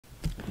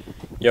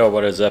Yo,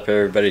 what is up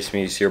everybody,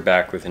 Smeeze here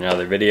back with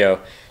another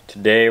video.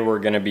 Today we're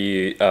going to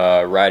be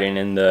riding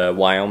in the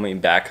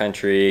Wyoming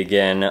backcountry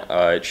again.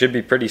 It should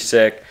be pretty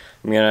sick.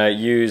 I'm going to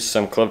use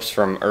some clips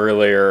from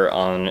earlier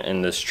on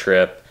in this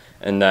trip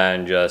and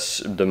then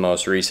just the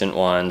most recent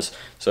ones.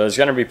 So it's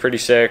going to be pretty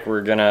sick.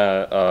 We're going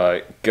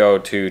to go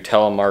to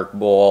Telemark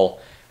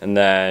Bowl and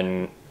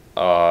then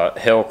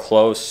hill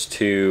close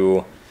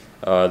to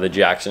the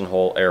Jackson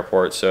Hole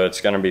Airport. So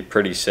it's going to be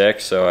pretty sick.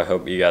 So I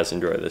hope you guys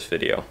enjoy this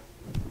video.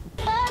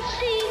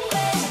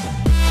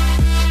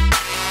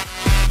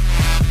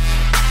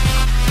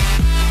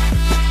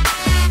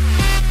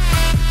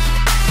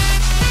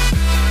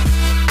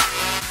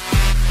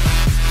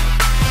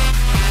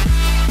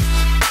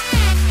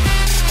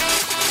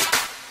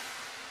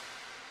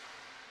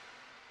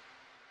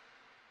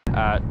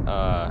 At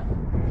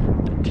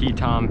the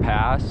Teton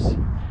Pass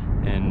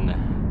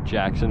in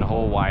Jackson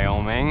Hole,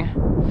 Wyoming.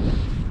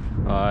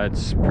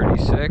 It's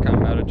pretty sick.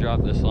 I'm about to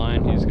drop this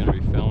line. He's gonna be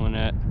filming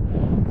it.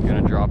 He's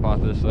gonna drop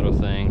off this little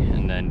thing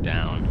and then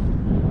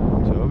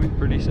down. So it'll be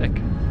pretty sick.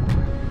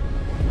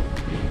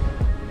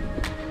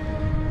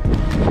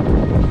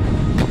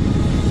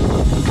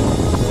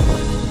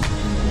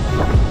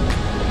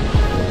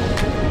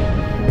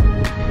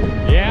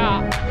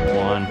 Yeah,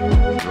 one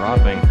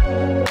dropping.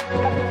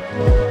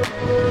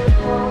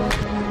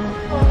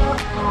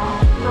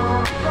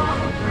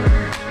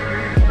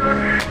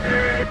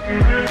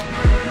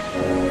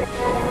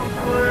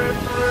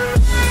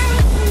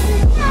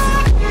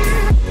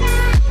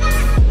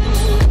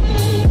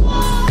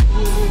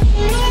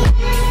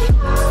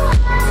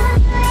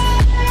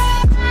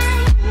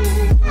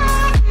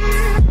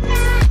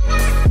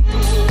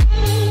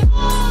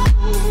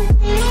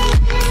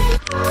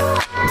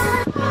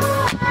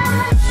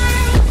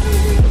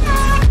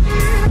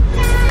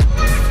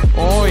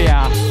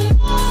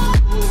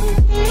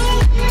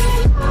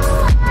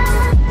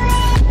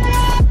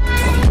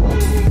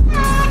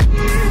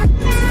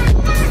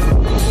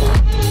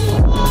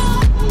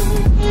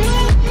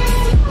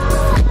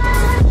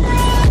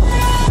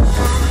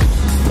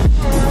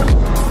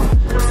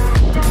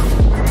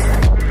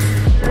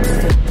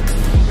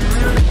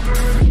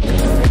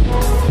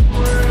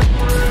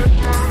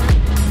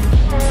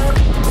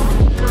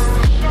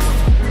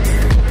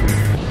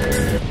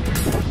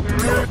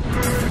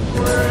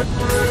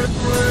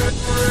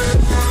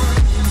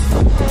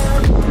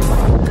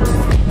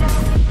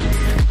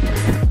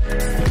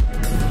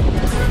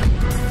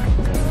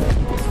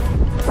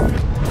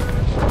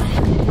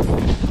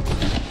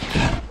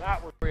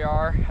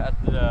 At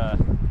the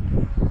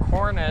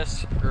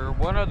cornice, or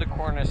one of the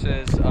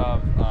cornices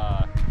of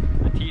the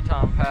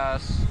Teton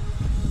Pass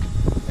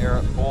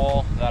Air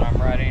Bowl that I'm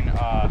riding.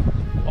 I'll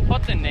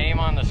put the name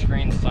on the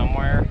screen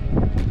somewhere.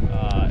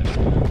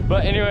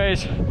 But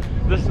anyways,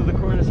 this is the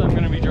cornice I'm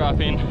going to be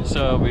dropping,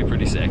 so it'll be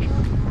pretty sick.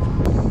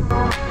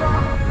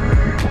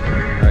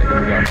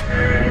 Alright,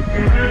 here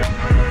we go.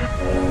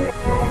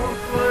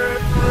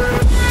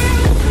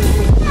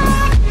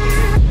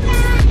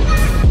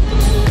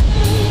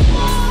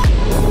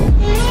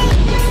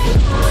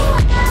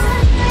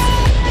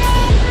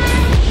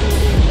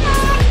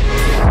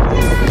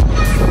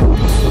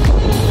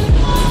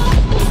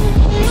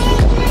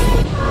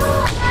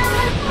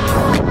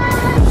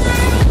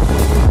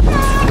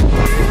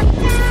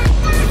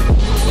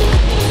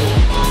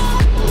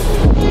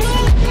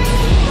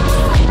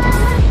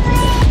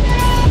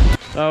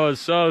 That was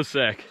so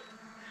sick.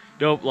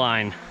 Dope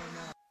line.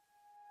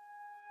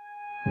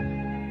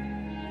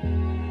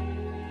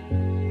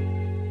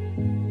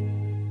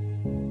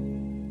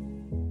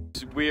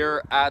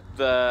 We're at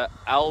the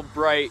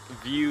Albright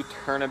View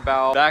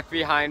Turnabout. Back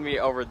behind me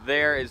over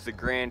there is the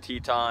Grand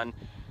Teton.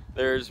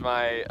 There's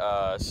my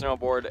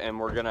snowboard, and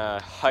we're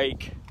gonna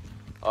hike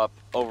up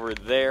over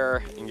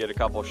there and get a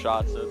couple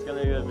shots. So it's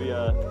gonna be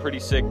a pretty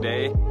sick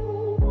day.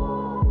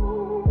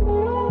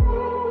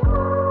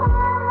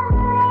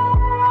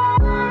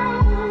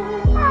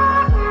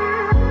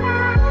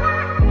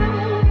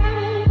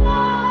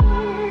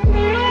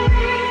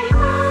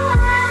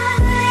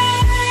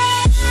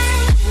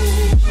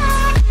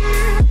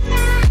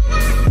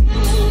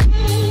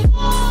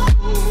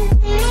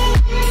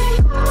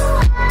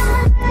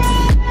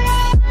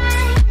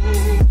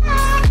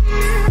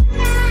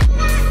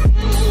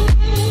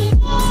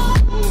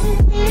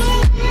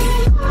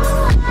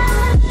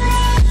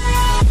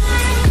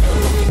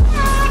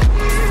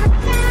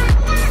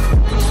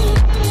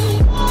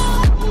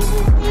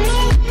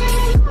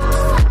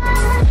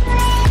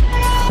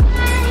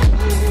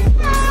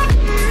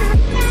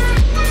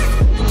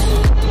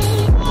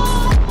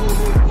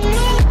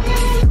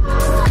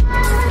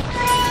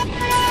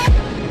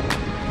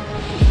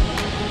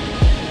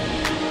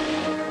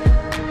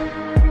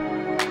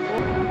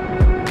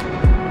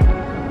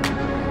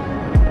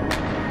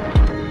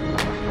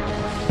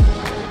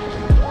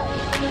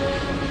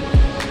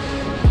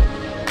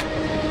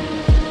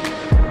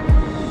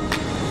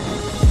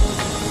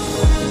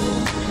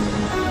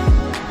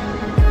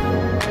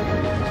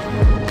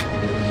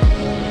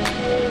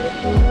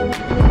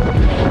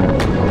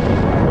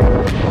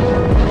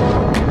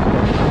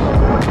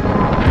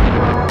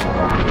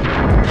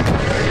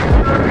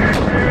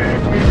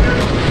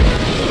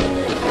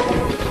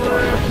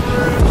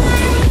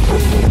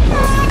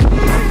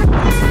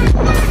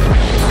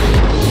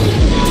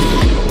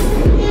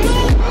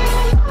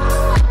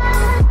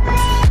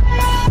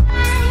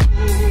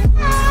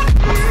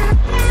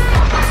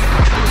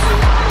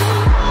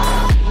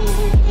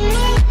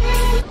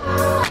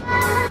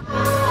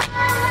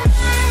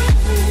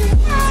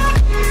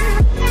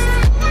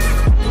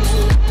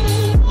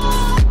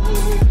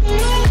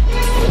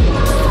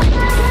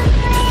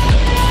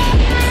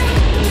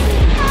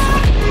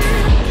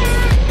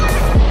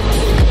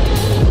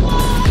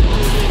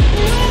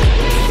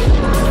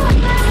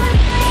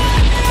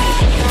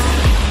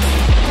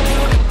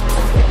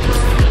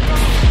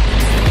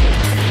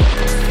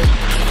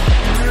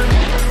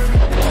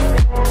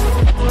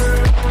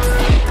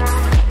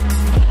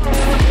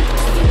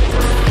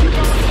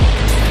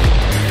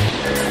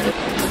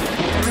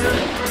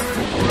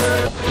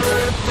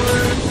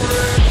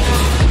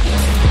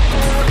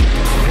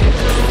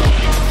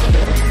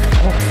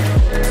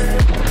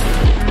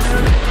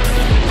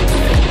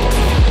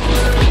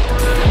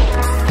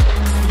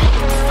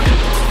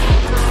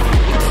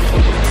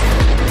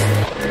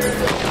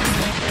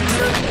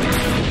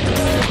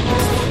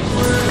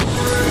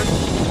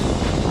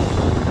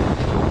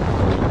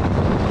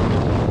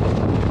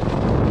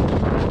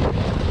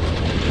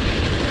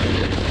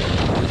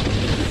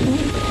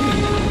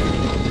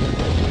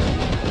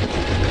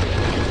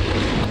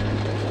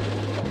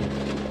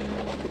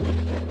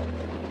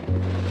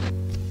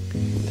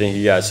 Thank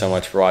you guys so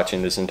much for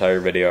watching this entire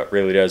video. It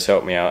really does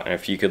help me out, and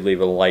if you could leave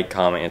a like,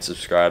 comment, and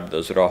subscribe,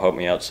 those would all help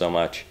me out so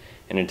much.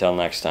 And until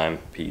next time,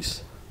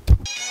 peace.